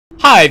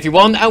Hi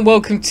everyone and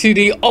welcome to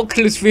the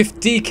Oculus Rift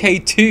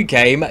DK2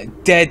 game,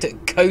 Dead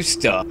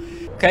Coaster.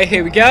 Okay,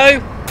 here we go.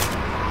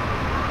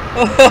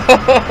 Oh,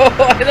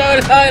 I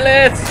don't like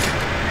this.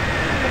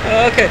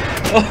 Okay.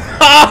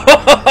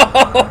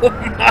 Oh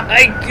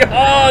my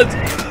god.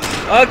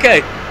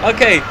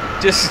 Okay.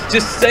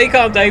 Just stay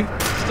calm, Dave.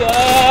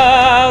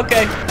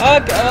 Okay. Oh,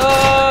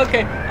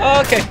 okay.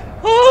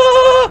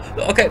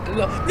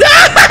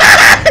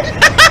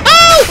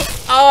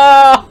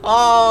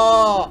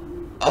 No.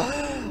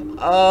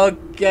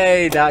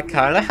 Okay, that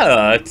kind of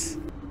hurts.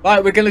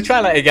 Right, we're gonna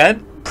try that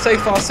again. So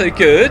far, so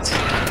good. So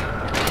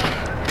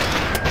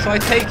I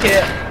take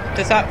it.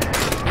 Does that?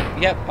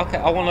 Yep. Okay.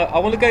 I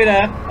wanna go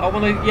there. I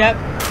wanna. Yep.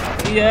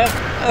 Yeah.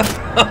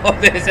 Oh,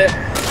 there's it.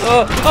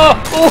 Oh.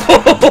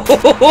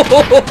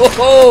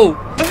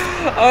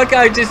 Okay,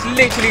 I just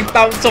literally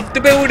bounced off the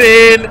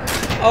building.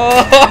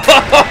 Oh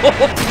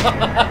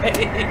my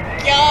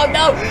god!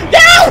 No!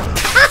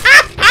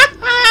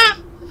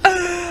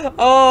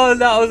 Oh,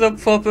 that was a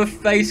proper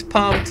face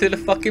palm to the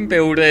fucking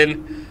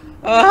building.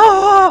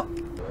 Oh.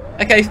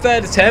 Okay,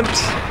 third attempt.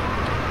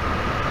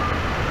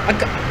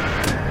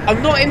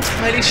 I'm not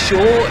entirely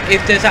sure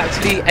if there's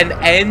actually an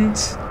end.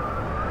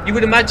 You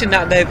would imagine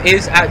that there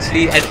is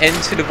actually an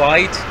end to the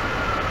ride.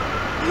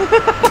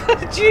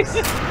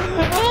 Jesus.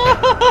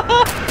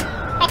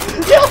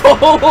 No.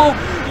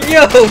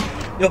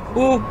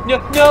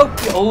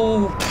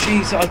 Oh,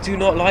 jeez, I do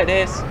not like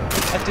this.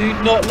 I do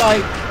not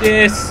like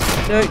this.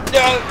 No.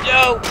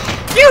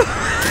 You.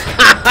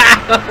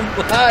 Oh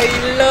my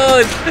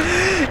lord.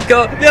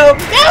 Go. No.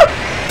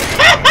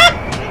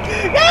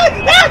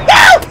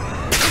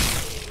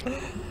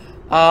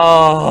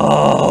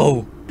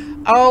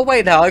 Oh,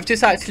 wait now, I've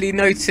just actually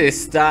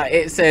noticed that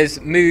it says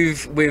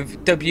move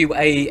with W,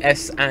 A,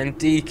 S and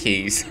D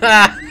keys.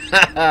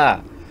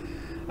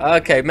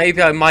 Okay,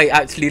 maybe I might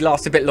actually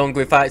last a bit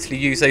longer if I actually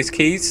use those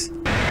keys.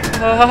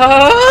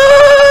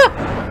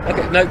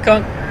 Okay, no,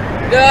 can't.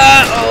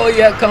 Oh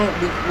yeah, can't.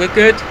 We're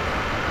good.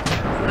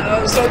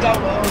 No, slow down.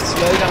 Oh,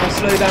 slow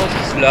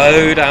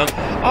down.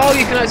 Oh,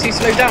 you can actually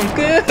slow down.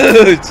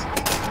 Good.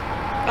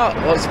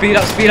 Oh, speed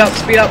up.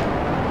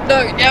 No.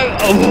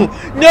 Oh,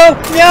 no.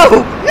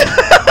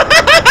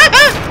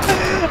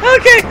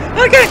 Okay.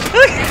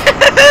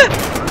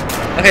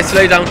 Okay,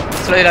 slow down,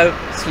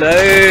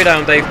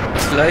 Dave.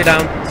 Slow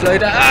down.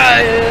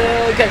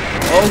 Okay.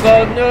 Oh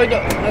god, no.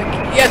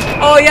 Yes.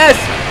 Oh yes.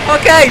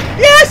 Okay.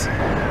 Yes.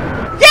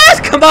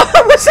 Come on,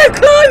 we're so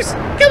close.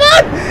 Come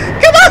on.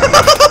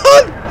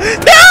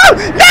 No.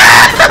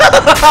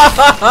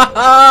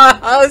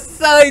 I was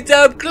so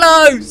damn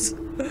close.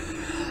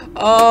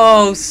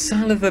 Oh,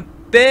 son of a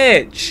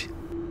bitch.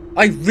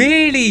 I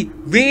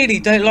really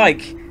don't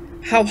like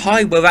how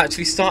high we're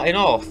actually starting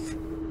off.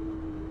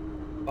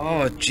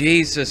 Oh,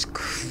 Jesus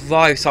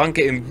Christ, I'm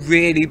getting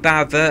really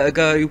bad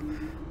vertigo.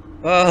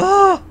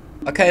 Oh.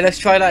 Okay, let's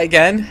try that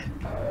again.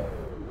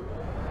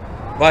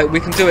 Right, we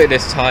can do it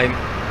this time.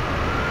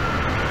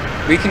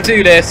 We can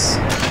do this.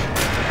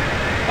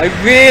 I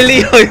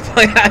really hope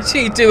I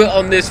actually do it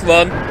on this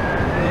one.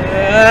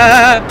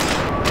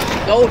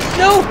 Oh,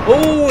 no!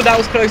 Oh, that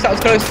was close.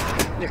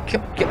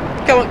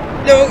 Come on.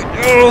 No.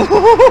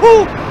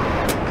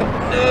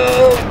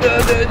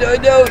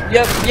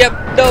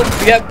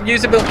 Yep,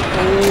 use a bit.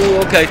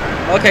 Oh, okay.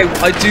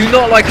 I do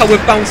not like how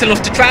we're bouncing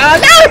off the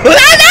track. No!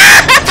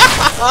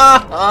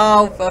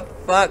 Oh, for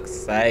fuck's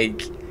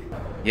sake.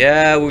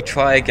 Yeah, we'll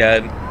try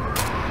again.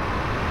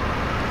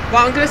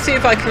 Well, I'm going to see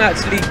if I can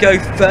actually go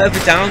further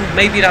down.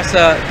 Maybe that's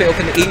a bit of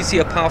an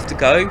easier path to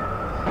go.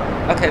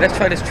 Okay, let's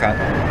try this track.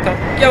 Come on.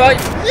 Yeah, right.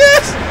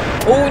 Yes!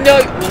 Oh,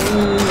 no.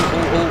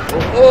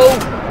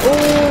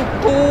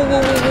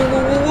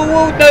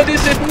 Oh, no,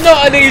 this is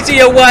not an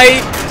easier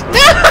way.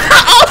 No!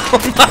 Oh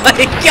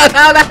my god,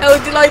 how the hell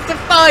did I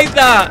defy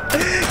that?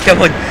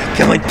 Come on.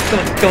 Come on,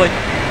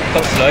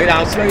 slow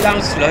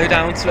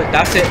down.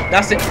 That's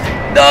it.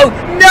 No!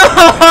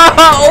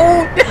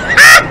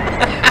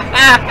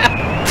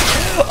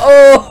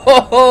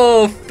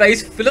 Oh,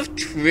 face full of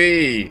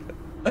tree.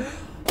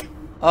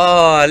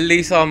 Oh, at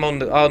least I'm on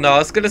the... Oh, no, I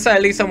was going to say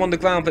at least I'm on the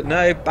ground, but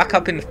no, back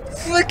up in the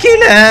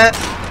freaking air.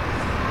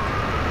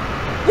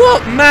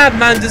 What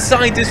madman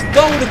designed this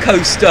roller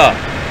coaster?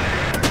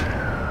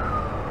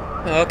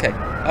 Okay,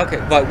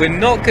 right, we're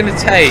not going to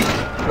take...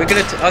 We're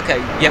going to... Okay,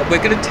 yeah,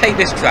 we're going to take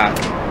this track.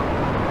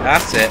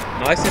 That's it.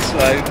 Nice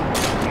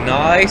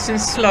and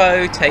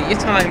slow. Take your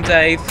time,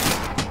 Dave.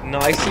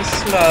 Nice and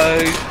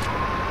slow.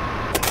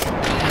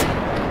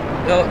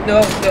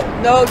 No.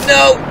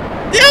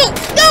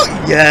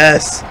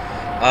 Yes.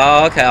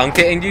 Oh, okay, I'm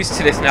getting used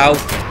to this now.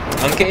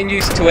 I'm getting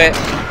used to it.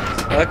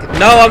 Okay.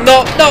 No, I'm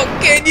not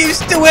getting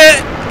used to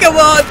it. Come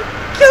on.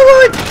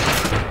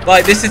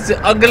 Right, this is.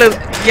 I'm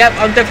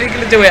definitely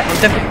gonna do it.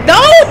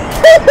 No.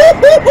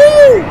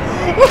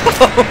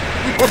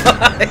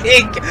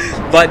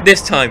 Right,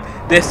 this time.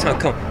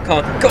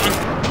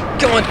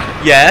 Come on.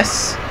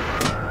 Yes.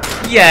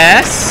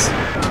 Yeah.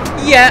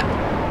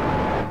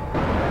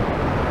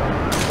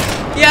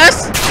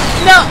 Yes!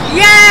 No!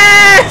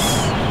 Yes!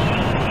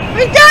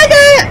 I did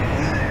it!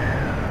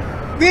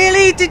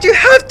 Really? Did you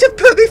have to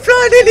put me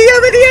flying in the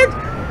air at the end?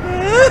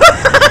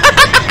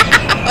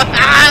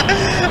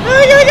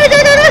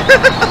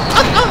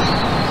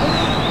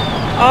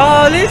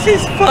 Oh, this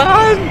is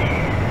fun!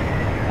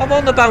 I'm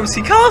on the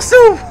bouncy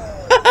castle!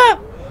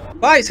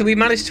 Right, so we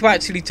managed to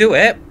actually do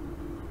it.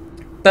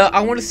 But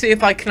I want to see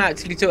if I can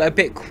actually do it a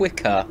bit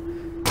quicker.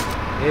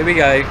 Here we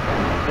go.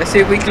 Let's see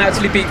if we can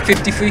actually beat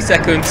 53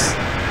 seconds.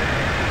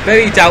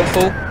 Very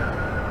doubtful.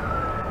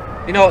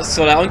 You know what,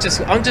 Solid? I'm just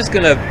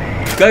gonna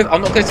go.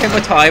 I'm not gonna take my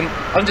time.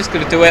 I'm just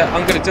gonna do it.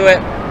 I'm gonna do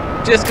it.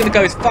 Just gonna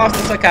go as fast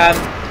as I can.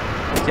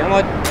 Come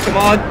on, come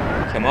on,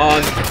 come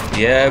on.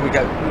 Yeah, we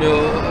go.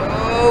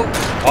 No.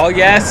 Oh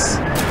yes,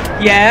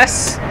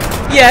 yes,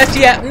 yes,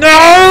 yeah.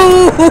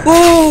 No.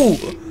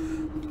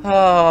 Oh,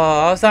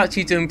 I was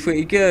actually doing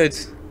pretty good.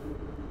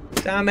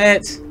 Damn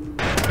it.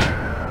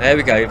 There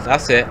we go.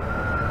 That's it.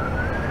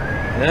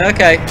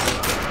 Okay.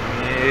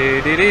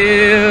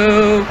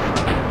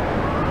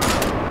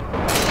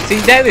 See,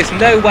 there is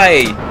no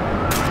way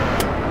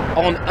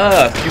on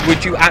earth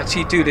would you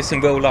actually do this in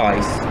real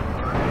life.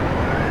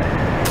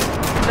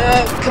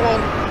 No, come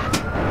on.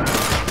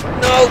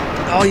 No.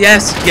 Oh,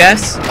 yes,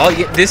 yes. Oh,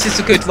 yeah, this is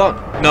a good run.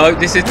 No,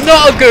 this is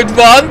not a good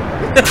run.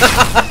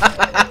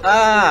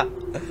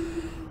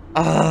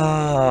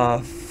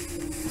 Ah,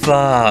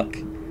 fuck.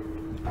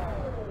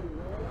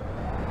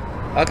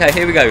 Okay,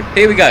 here we go.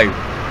 Here we go.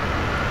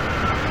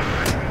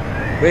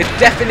 We're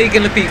definitely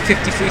going to beat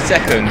 53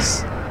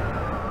 seconds.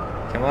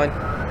 Come on.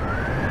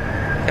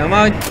 Come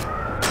on.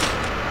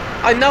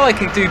 I know I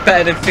can do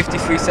better than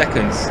 53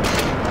 seconds.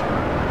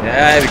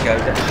 There we go.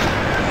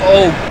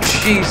 Oh,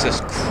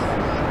 Jesus.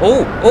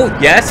 Oh, oh,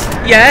 yes,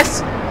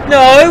 yes.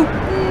 No,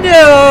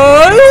 no.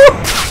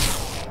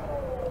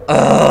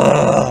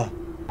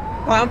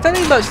 Right, I'm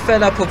very much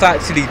fed up of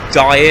actually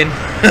dying.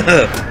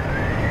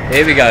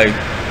 Here we go.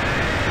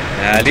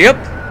 Alley up.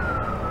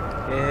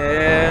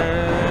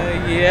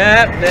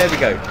 Yeah, there we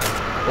go.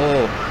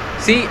 Oh,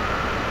 see,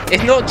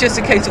 it's not just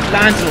a case of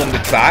landing on the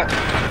track.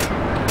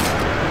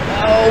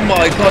 Oh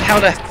my god, how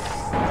the...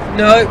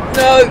 No,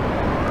 no.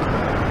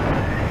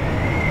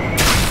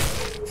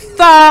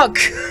 Fuck!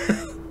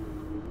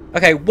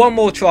 Okay, one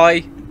more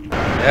try.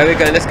 There we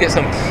go, let's get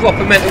some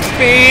proper mental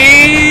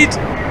speed.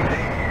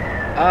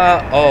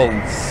 Oh.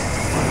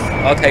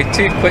 Okay,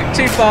 too quick,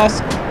 too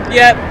fast.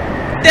 Yep.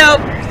 No,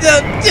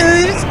 no,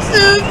 too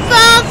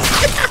fast.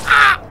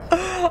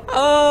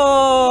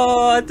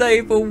 Oh, I don't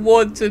even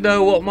want to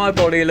know what my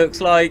body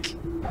looks like.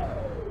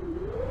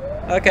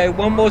 Okay,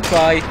 one more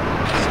try.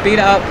 Speed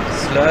up.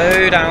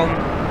 Slow down.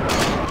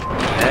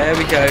 There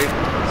we go.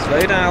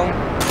 Slow down.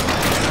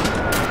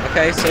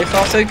 Okay, so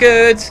far so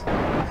good.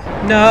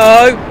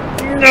 No.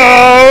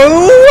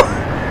 No.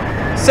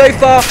 So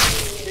far,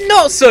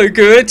 not so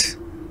good.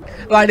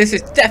 Right, this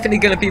is definitely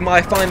going to be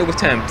my final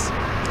attempt.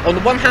 On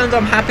the one hand,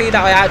 I'm happy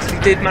that I actually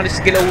did manage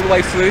to get it all the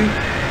way through.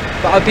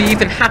 But I'd be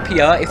even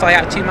happier if I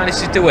actually managed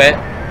to do it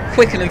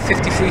quicker than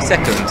 53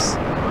 seconds.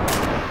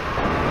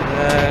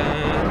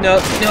 No,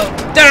 no,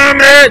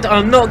 damn it!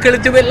 I'm not going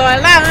to do it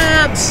like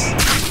that!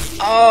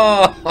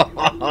 Oh,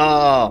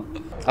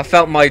 I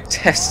felt my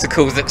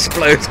testicles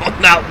explode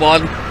on that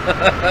one.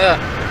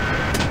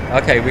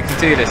 Okay, we can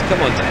do this.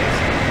 Come on,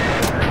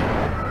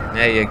 Dave.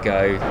 There you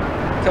go.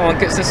 Come on,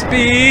 get some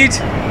speed.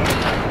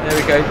 There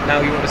we go.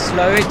 Now you want to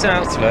slow it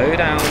down. Slow it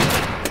down.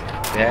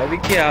 There we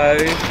go.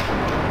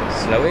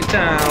 Slow it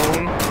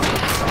down.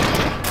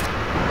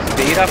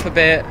 Speed up a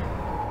bit.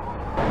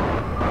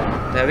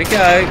 There we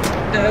go.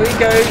 There we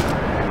go.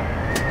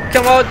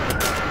 Come on.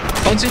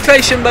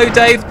 Concentration mode,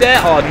 Dave. There.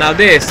 Oh, now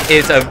this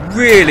is a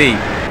really,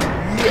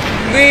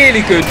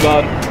 really good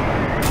one.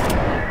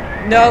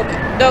 No.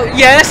 No.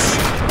 Yes.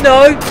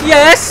 No.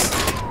 Yes.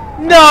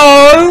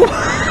 No.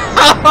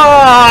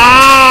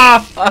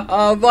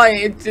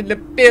 Right into the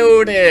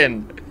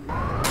building.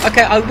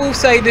 Okay, I will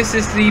say this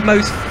is the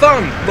most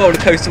fun roller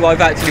coaster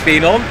I've actually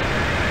been on.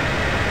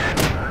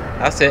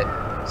 That's it.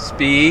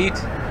 Speed.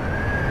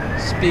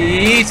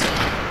 Speed.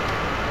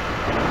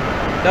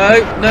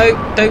 No, no,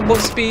 don't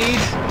want speed.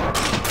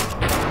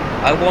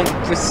 I want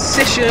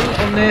precision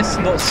on this,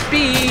 not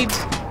speed.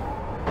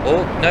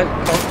 Oh, no.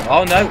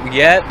 Oh, no.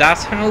 Yeah,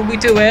 that's how we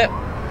do it.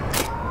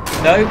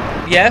 No.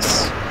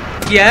 Yes.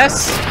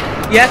 Yes.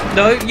 Yeah.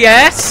 No.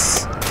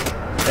 Yes.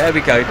 There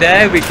we go.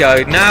 There we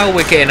go. Now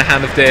we're getting a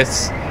hand of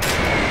this.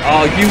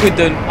 Oh, you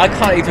wouldn't. I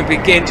can't even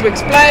begin to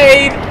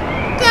explain.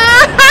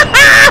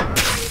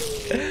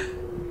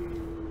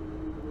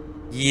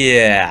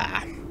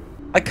 Yeah.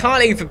 I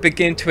can't even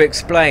begin to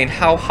explain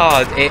how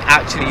hard it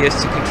actually is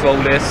to control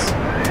this.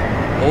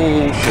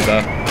 Oh,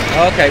 sugar.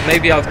 Okay,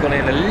 maybe I've gone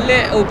in a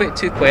little bit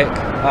too quick.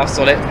 Oh,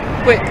 solid.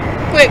 Quick,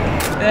 quick.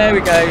 There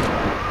we go.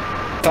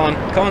 Come on,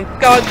 come on,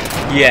 come on.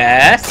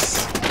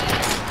 Yes.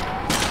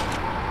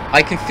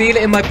 I can feel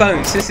it in my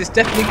bones. This is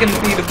definitely going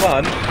to be the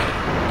one.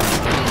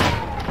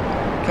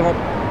 Come on,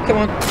 come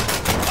on.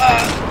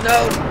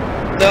 No,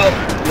 no,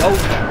 no,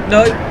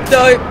 no,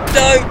 no,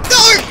 no, no.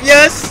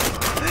 Yes.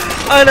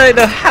 I don't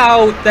know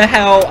how the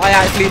hell I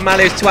actually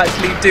managed to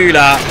actually do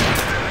that.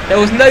 There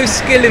was no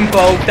skill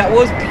involved. That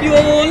was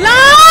pure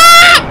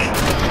luck!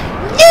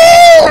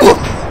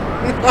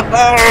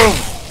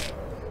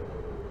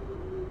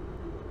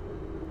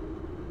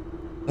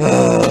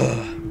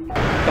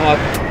 Come on.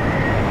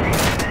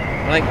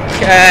 I don't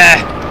care.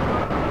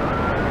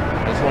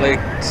 I just want to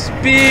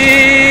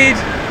speed.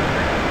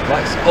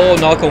 Right. Oh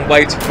no, I've gone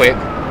way too quick.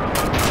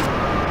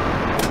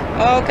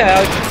 Okay,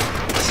 I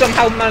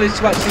somehow managed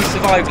to actually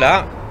survive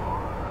that.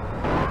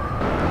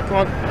 Come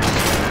on.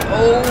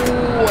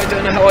 Oh, I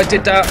don't know how I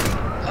did that.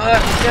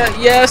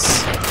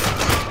 Yes.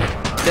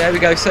 There we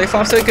go. So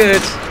far, so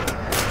good.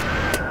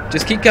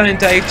 Just keep going,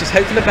 Dave. Just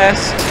hope for the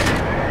best.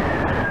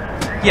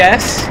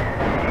 Yes.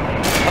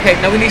 Okay,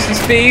 now we need some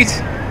speed.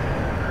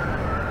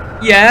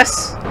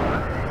 Yes.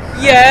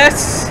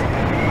 Yes.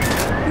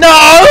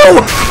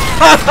 No!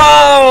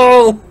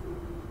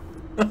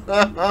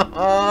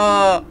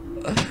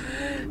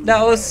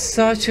 That was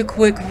such a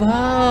quick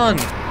run.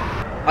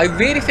 I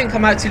really think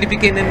I'm actually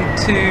beginning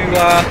to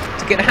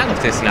get a hang of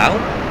this now.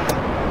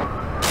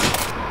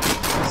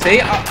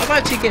 See, I'm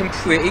actually getting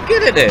pretty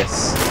good at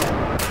this.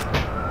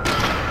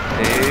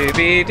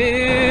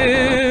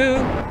 Dooby-doo.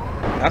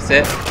 That's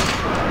it.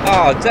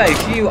 Oh,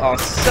 Dave, you are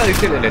so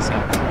good at this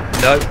now.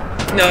 No,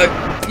 no,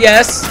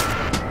 yes.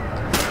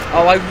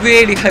 Oh, I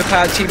really hope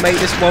I actually make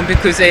this one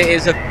because it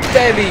is a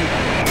very,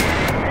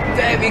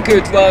 very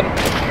good run.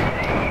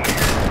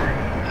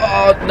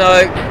 Oh,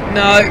 no,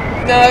 no,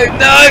 no,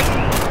 no.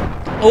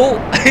 Oh,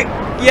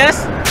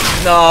 yes.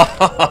 No.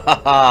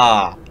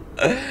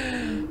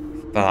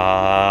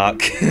 Fuck.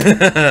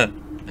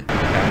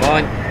 Come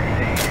on.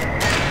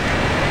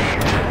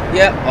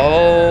 Yep.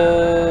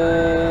 Oh.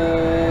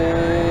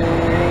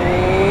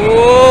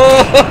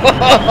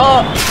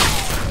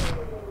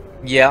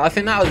 Yeah, I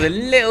think that was a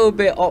little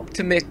bit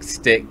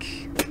optimistic.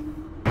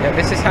 Yeah,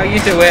 this is how you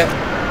do it.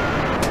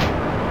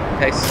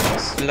 Okay,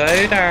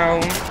 slow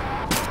down.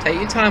 Take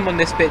your time on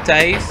this bit,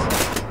 Dave.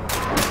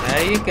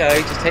 There you go.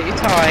 Just take your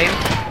time.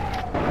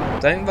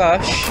 Don't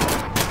rush.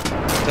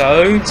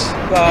 Don't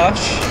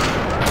rush.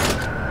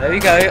 There we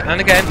go. And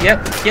again.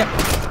 Yep. Yep.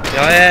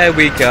 There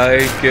we go.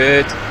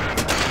 Good.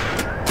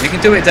 You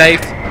can do it,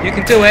 Dave. You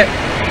can do it.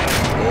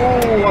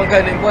 Oh, I'm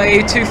going in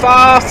way too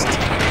fast.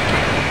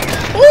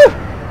 Oh.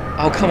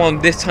 Oh, come on.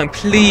 This time,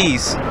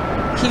 please.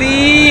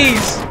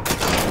 Please.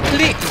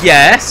 Please.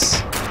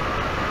 Yes.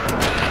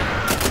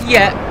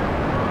 Yeah.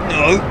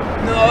 No.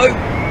 No.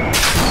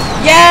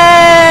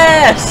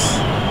 Yes!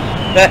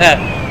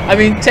 I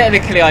mean,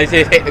 technically I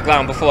did hit the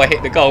ground before I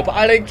hit the goal, but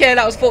I don't care.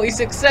 That was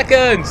 46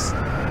 seconds.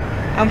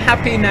 I'm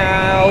happy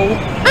now.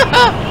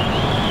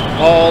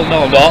 Oh,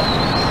 no, I'm not.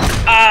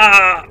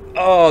 Ah!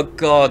 Oh,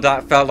 God,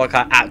 that felt like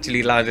I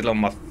actually landed on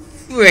my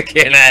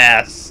freaking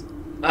ass.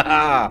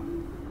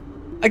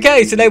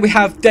 Okay, so there we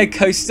have Dead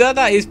Coaster.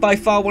 That is by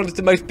far one of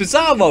the most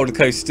bizarre roller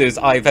coasters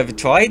I've ever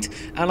tried,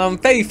 and I'm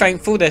very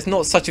thankful there's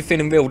not such a thing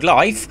in real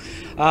life.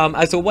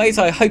 As always,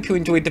 I hope you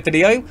enjoyed the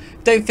video.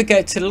 Don't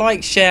forget to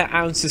like, share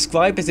and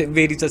subscribe, as it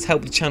really does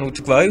help the channel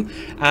to grow.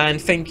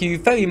 And thank you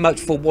very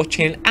much for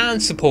watching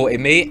and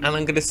supporting me, and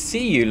I'm going to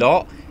see you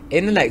lot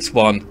in the next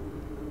one.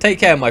 Take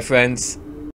care, my friends.